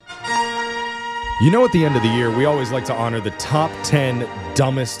You know, at the end of the year, we always like to honor the top 10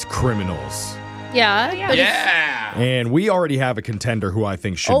 dumbest criminals. Yeah. But And we already have a contender who I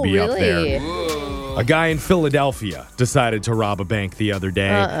think should be up there. A guy in Philadelphia decided to rob a bank the other day.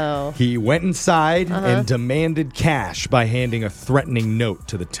 Uh-oh. He went inside and demanded cash by handing a threatening note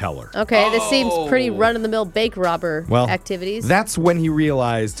to the teller. Okay, this seems pretty run-of-the-mill bank robber activities. That's when he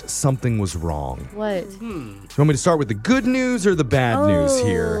realized something was wrong. What? Do you want me to start with the good news or the bad news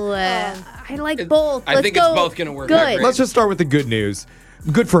here? I like both. I think it's both going to work out Good. great. Let's just start with the good news.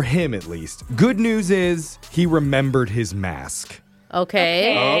 Good for him, at least. Good news is he remembered his mask.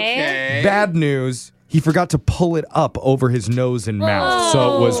 Okay. Bad news, he forgot to pull it up over his nose and mouth,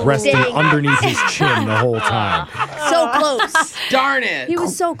 so it was resting underneath his chin the whole time. So close. Darn it. He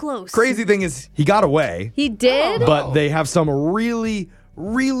was so close. Crazy thing is, he got away, He did? but they have some really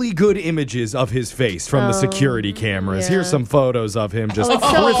good images of his face from the security cameras. yeah. Here's some photos of him just it's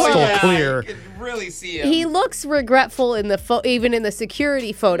so crystal close. clear. You can really see him. He looks regretful in the even in the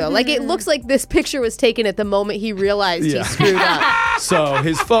security photo. Like, it looks like this picture was taken at the moment he realized he screwed up. So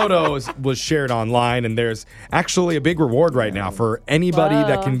his photo was shared online, and there's actually a big reward right now for anybody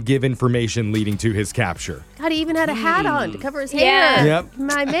that can give information leading to his capture. God, he even had a hat on to cover his Yeah. hair. Yep.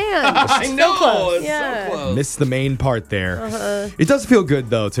 My man. I know. It's Yeah. so close. Missed the main part there. It does feel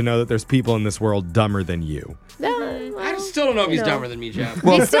good, though, to know that there's people in this world dumber than you. I still don't know if he's dumber than me, Jeff.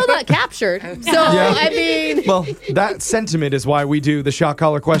 He's still not captured. So, I mean... Well, that sentiment is why we do the shot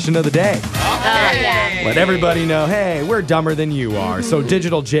collar question of the day. Let everybody know, hey, we're dumber than you are. So,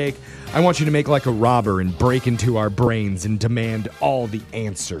 Digital Jake, I want you to make like a robber and break into our brains and demand all the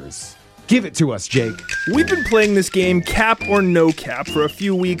answers. Give it to us, Jake. We've been playing this game, Cap or No Cap, for a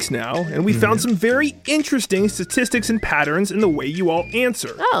few weeks now, and we found some very interesting statistics and patterns in the way you all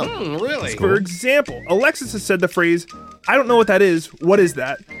answer. Really? For example, Alexis has said the phrase, I don't know what that is. What is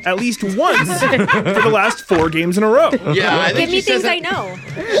that? At least once for the last 4 games in a row. Yeah, I think Give me she says things I it- know.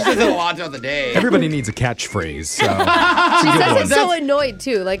 She says it a lot throughout the day. Everybody needs a catchphrase. So. She says it's so annoyed,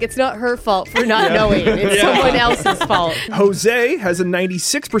 too. Like, it's not her fault for not knowing. It's someone else's fault. Jose has a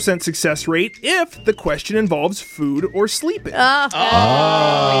 96% success rate if the question involves food or sleeping. That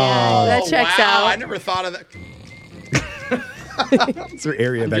checks wow, I out. never thought of that. It's her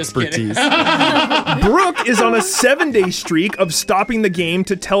area of just kidding. expertise. Brooke is on a 7-day streak of stopping the game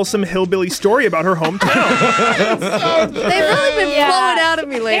to tell some hillbilly story about her hometown. They've really been blowing out of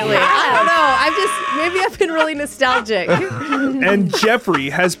me lately. I don't know. Maybe I've been really nostalgic. And Jeffrey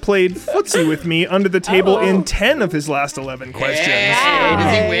has played footsie with me under the table in 10 of his last 11 questions. Hey,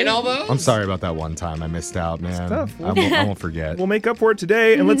 does he win all those? I'm sorry about that one time. I missed out, man. tough. I won't forget. We'll make up for it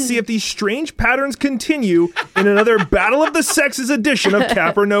today, and let's see if these strange patterns continue in another Battle of the Sexes edition of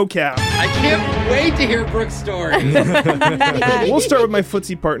Cap or No Cap. I can't wait to hear Brooke's story. We'll start with my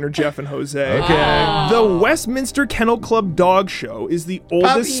footsie partner, Jeff and Jose. Okay. The Westminster Kennel Club Dog Show is the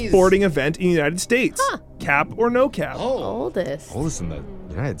oldest Puppies. sporting event in the United States. Cap or no cap? Oldest. Oldest in the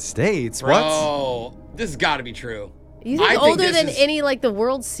United States? What? Bro, this has got to be true. You I think think older this than is- any, like, the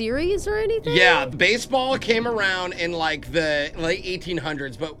World Series or anything? Yeah, baseball came around in like the late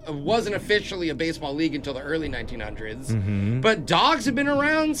 1800s, but it wasn't officially a baseball league until the early 1900s. But dogs have been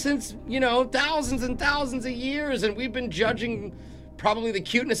around since, thousands and thousands of years, and we've been judging probably the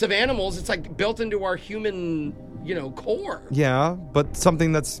cuteness of animals. It's like built into our human, core. Yeah, but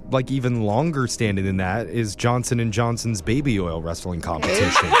something that's like even longer standing than that is Johnson & Johnson's baby oil wrestling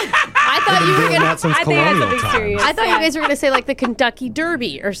competition. I thought you were Doing gonna. that since I think that's colonial something times. serious. I thought you guys were gonna say like the Kentucky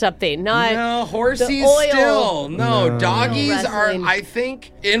Derby or something. Not. No, horsies the oil. still. No, doggies are, Wrestling. I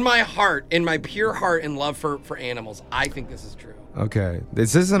think, in my heart, in my pure heart and love for animals, I think this is true. Okay,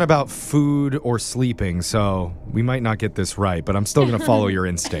 this isn't about food or sleeping, so we might not get this right, but I'm still going to follow your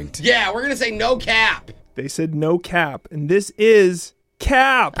instinct. Yeah, we're going to say no cap. They said no cap, and this is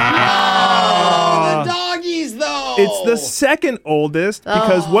cap. Oh, the doggies, though. It's the second oldest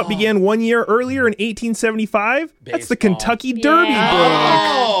because what began 1 year earlier in 1875? That's the Baseball. Kentucky Derby, bro.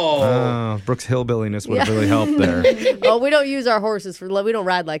 Oh. Brooks' hillbilliness would have really helped there. Oh, we don't use our horses for. We don't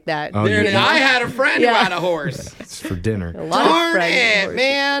ride like that. Oh, There it is. I had a friend who Yeah. had a horse. It's for dinner. A lot of Darn friends with it, horses.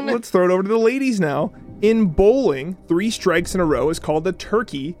 man. Let's throw it over to the ladies now. In bowling, 3 strikes in a row is called a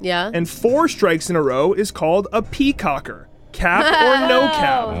turkey. Yeah. And 4 strikes in a row is called a peacocker. Cap or no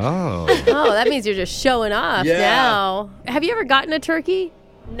cap? Oh. Oh, that means you're just showing off Yeah. now. Have you ever gotten a turkey?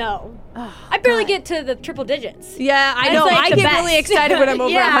 No. I barely get to the triple digits. Yeah, I That's know. like I the get best. really excited when I'm over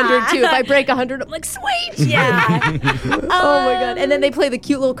Yeah. 100 too. If I break 100, I'm like, sweet. Yeah. Oh my god! And then they play the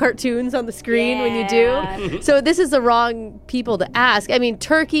cute little cartoons on the screen when you do. So this is the wrong people to ask. I mean,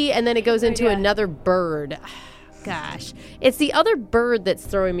 turkey, and then it goes into yeah. another bird. Gosh, it's the other bird that's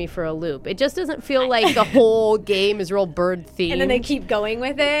throwing me for a loop. It just doesn't feel like the whole game is real bird themed. And then they keep going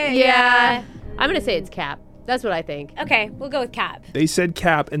with it. Yeah. I'm going to say it's Cap. That's what I think. Okay, we'll go with Cap. They said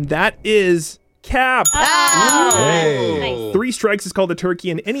Cap, and that is Cap. Oh. Hey. Nice. 3 strikes is called a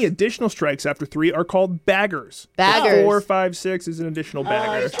turkey, and any additional strikes after 3 are called baggers. Baggers. 4, 5, 6 is an additional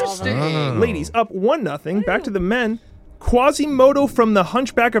bagger. Interesting. Ladies, up 1-0. Back to the men. Quasimodo from the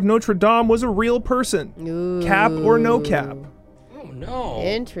Hunchback of Notre Dame was a real person. Ooh. Cap or no cap? Oh, no.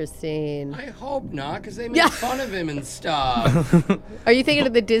 Interesting. I hope not, because they made Yeah. fun of him and stuff. Are you thinking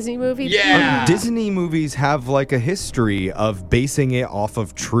of the Disney movie? Yeah. Disney movies have like a history of basing it off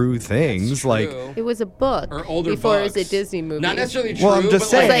of true things. Like, True. It was a book Or older before books. it was a Disney movie. Not necessarily true, well, I'm just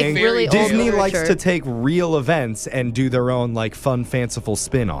but saying, like Like very really old Disney literature. likes to take real events and do their own like fun, fanciful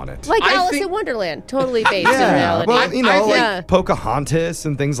spin on it. Like I Alice think- in Wonderland, totally based in yeah, reality. well, you know, I like think- Pocahontas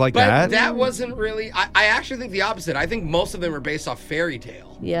and things like But that. that wasn't really. I actually think the opposite. I think most of them were based off fairy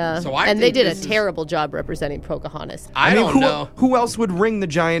tale. Yeah. So I and they think did a this is- terrible job representing Pocahontas. I mean, don't know. who else would ring the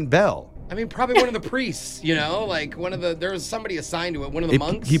giant bell? I mean, probably one of the priests. You know, like one of the. There was somebody assigned to it. One of the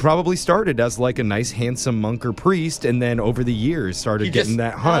monks. He probably started as like a nice, handsome monk or priest, and then over the years started He getting just-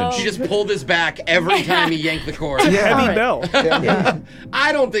 that hunch. He just pulled his back every time he yanked the cord. Heavy right. bell.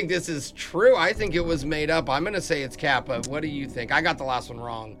 I don't think this is true. I think it was made up. I'm going to say it's Kappa. What do you think? I got the last one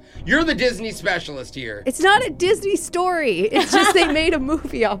wrong. You're the Disney specialist here. It's not a Disney story. It's just they made a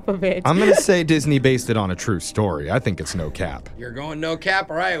movie off of it. I'm gonna say Disney based it on a true story. I think it's no cap. You're going no cap?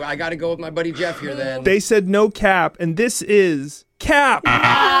 All right, I got to go with my buddy Jeff here then. They said no cap, and this is Cap.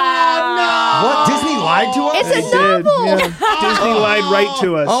 What? Disney lied to us? It's They a did, novel. yeah. Disney lied right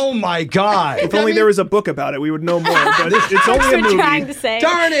to us. Oh my god. If only there was a book about it, we would know more. But it's only a We're movie. trying to say.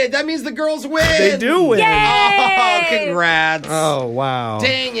 Darn it, that means the girls win. They do win. Oh, congrats. Oh wow.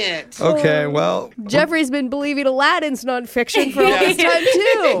 Dang it. Okay, well, Jeffrey's been believing Aladdin's nonfiction for all this time,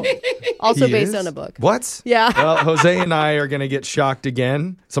 too. Also he based is? on a book. What? Yeah. Well, Jose and I are gonna get shocked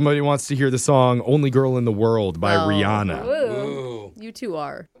again. Somebody wants to hear the song "Only Girl in the World" by Oh. Rihanna. Ooh. You two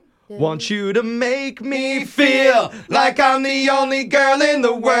are. Want you to make me feel like I'm the only girl in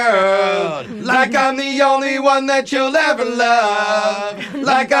the world. Like I'm the only one that you'll ever love.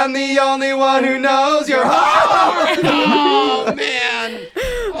 Like I'm the only one who knows your heart. Oh, man.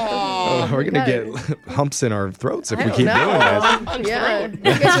 Oh. We're going to get humps in our throats if we don't keep know. doing this. Yeah. You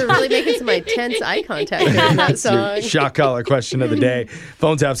guys are really making some intense eye contact during that It's your song. shock collar question of the day.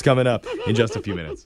 Phone tap's coming up in just a few minutes.